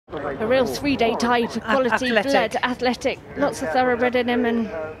a real three-day type, quality blood, athletic, lots of thoroughbred in him, and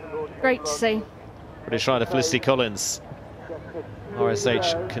great to see. British rider Felicity Collins,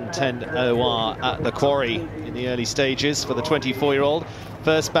 RSH Contend'Or at the quarry in the early stages for the 24-year-old.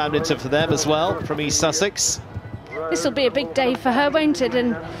 First badminton for them as well from East Sussex. This will be a big day for her, won't it?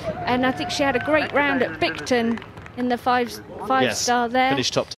 And I think she had a great round at Bicton in the five-star there.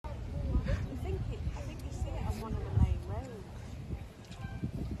 Finished top.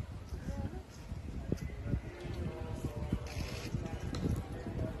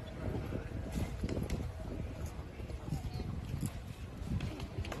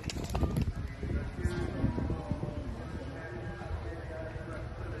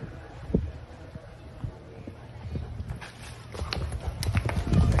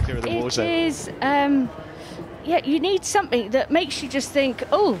 It is, yeah, you need something that makes you just think,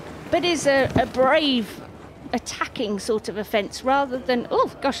 oh, but is a brave attacking sort of offence rather than,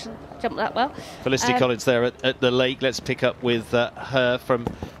 oh gosh, jumped that well. Felicity Collins there at the lake. Let's pick up with her from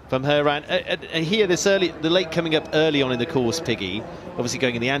her round. Here, the lake coming up early on in the course, Piggy, obviously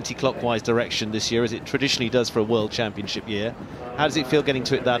going in the anti-clockwise direction this year, as it traditionally does for a World Championship year. How does it feel getting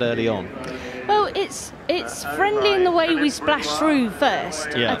to it that early on? Well, it's friendly in the way we splash through first.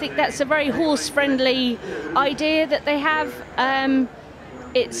 Yeah. I think that's a very horse-friendly idea that they have.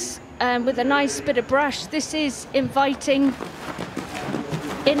 It's with a nice bit of brush. This is inviting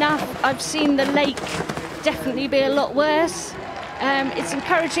enough. I've seen the lake definitely be a lot worse. It's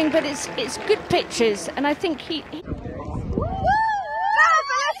encouraging, but it's good pictures, and I think he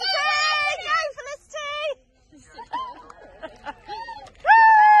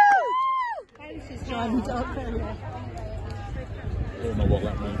I don't know what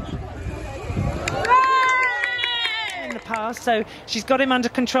that means. In the past, so she's got him under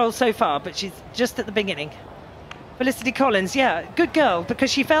control so far, but she's just at the beginning. Felicity Collins, yeah, good girl,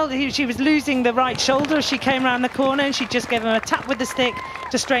 because she felt she was losing the right shoulder as she came around the corner, and she just gave him a tap with the stick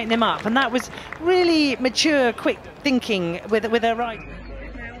to straighten him up, and that was really mature, quick thinking with her right.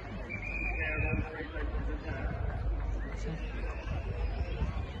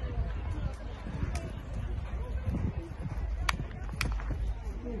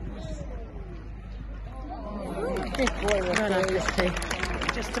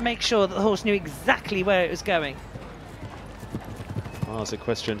 Just to make sure that the horse knew exactly where it was going. Oh, it's a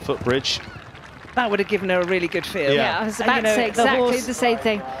question footbridge. That would have given her a really good feel. Yeah, I was about to say exactly the same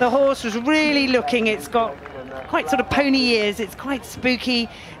thing. The horse was really looking, it's got quite sort of pony ears, it's quite spooky,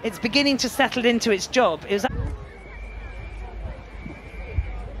 it's beginning to settle into its job. It was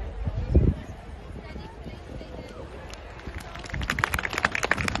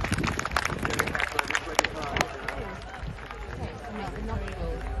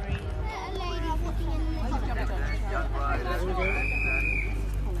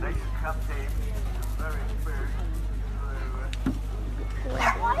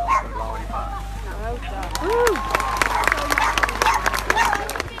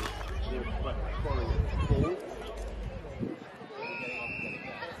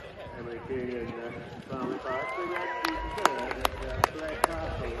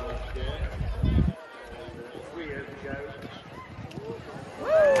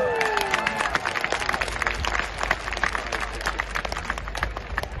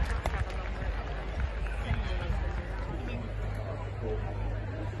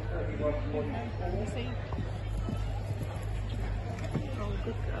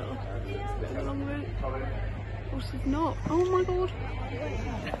good girl. It's been a long route. Horse is not. Oh my god.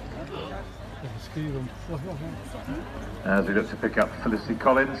 As we look to pick up Felicity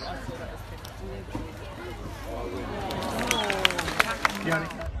Collins.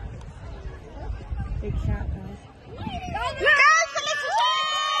 Big shout, guys.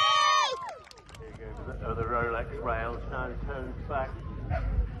 The Rolex rails now turns back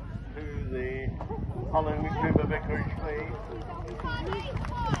to the Holland River Vicarage, please.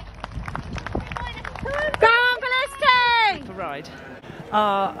 Go on, Felicity! The ride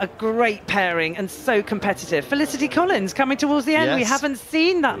are a great pairing and so competitive. Felicity Collins coming towards the end. Yes. We haven't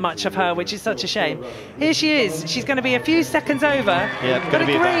seen that much of her, which is such a shame. Here she is. She's going to be a few seconds over. Yeah, but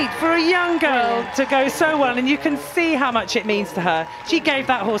great for a young girl to go so well, and you can see how much it means to her. She gave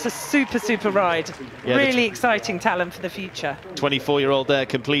that horse a super ride. Yeah, really exciting talent for the future. 24-year-old there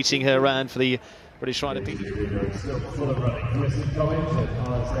completing her round for the British rider.